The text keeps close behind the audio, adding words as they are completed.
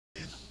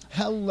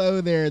Hello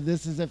there.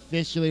 This is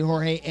officially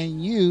Jorge,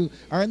 and you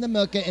are in the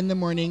Mocha in the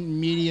Morning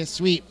Media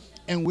Suite.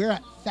 And we're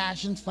at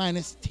Fashion's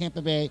Finest,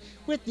 Tampa Bay,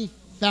 with the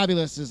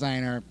fabulous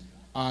designer,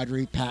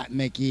 Audrey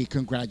Mcghee.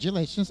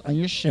 Congratulations on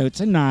your show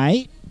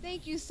tonight.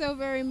 Thank you so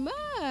very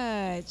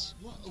much.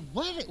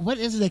 What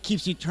is it that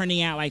keeps you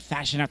turning out like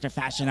fashion after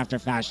fashion after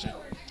fashion?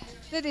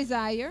 The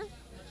desire.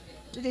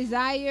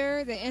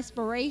 The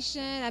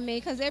inspiration. I mean,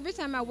 because every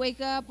time I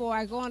wake up or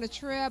I go on a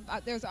trip,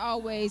 there's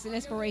always an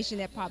inspiration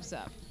that pops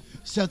up.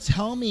 So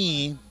tell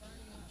me,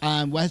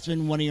 what's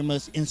been one of your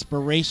most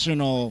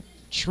inspirational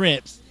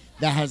trips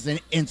that has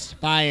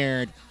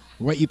inspired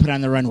what you put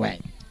on the runway?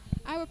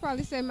 I would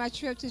probably say my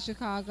trip to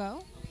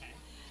Chicago.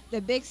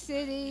 The big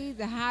city,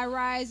 the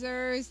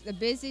high-risers, the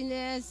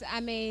busyness.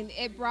 I mean,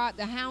 it brought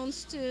the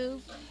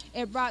houndstooth.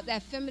 It brought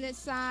that feminine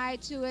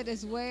side to it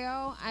as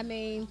well. I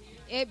mean,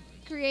 it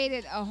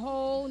created a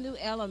whole new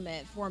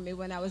element for me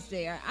when I was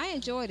there. I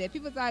enjoyed it.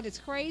 People thought it's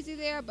crazy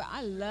there, but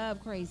I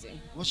love crazy.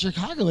 Well,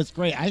 Chicago is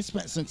great. I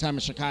spent some time in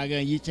Chicago,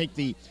 and you take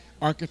the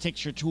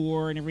architecture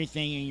tour and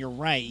everything, and you're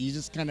right. You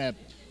just kind of,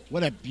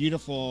 what a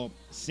beautiful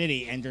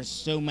city, and there's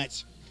so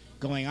much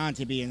going on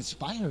to be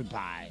inspired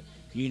by.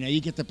 You know, you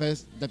get the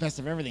best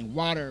of everything: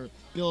 water,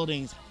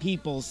 buildings,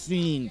 people,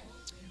 scene,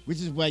 which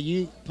is what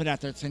you put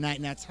out there tonight.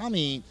 Now, tell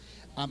me,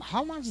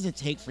 how long does it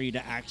take for you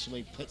to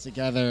actually put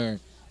together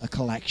a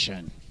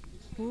collection?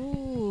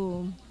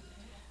 Ooh,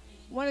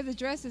 one of the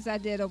dresses I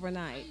did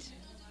overnight.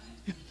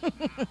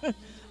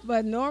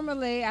 But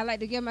normally, I like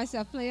to give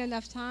myself plenty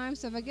enough time.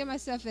 So if I give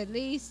myself at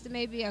least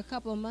maybe a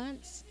couple of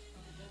months,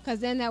 because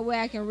then that way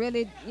I can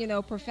really,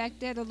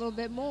 perfect it a little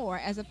bit more,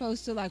 as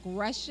opposed to like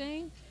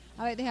rushing.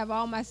 I like to have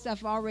all my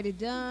stuff already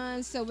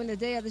done, so when the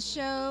day of the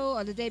show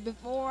or the day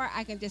before,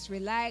 I can just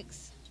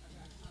relax.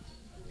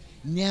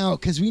 Now,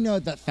 because we know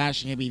that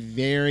fashion can be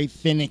very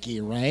finicky,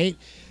 right?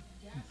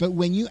 But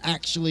when you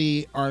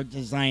actually are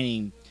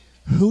designing,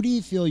 who do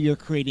you feel you're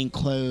creating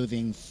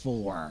clothing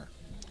for?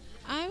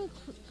 I'm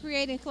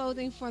creating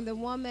clothing for the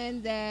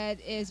woman that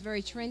is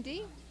very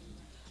trendy,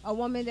 a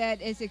woman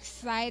that is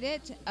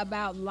excited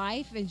about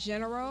life in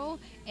general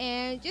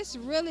and just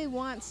really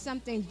wants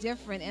something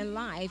different in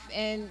life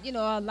and,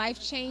 a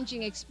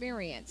life-changing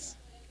experience.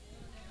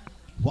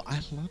 Well,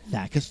 I love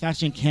that, because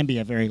fashion can be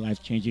a very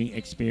life-changing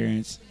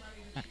experience.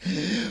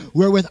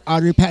 We're with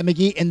Audrey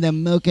Mcghee in the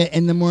Mocha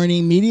in the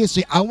Morning Media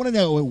Suite. I want to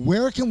know,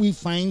 where can we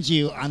find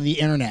you on the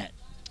internet?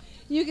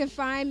 You can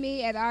find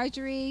me at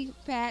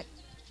audreypat.com.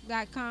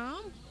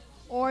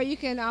 Or you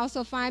can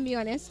also find me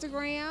on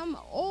Instagram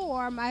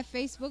or my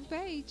Facebook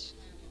page.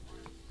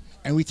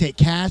 And we take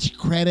cash,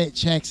 credit,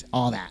 checks,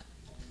 all that.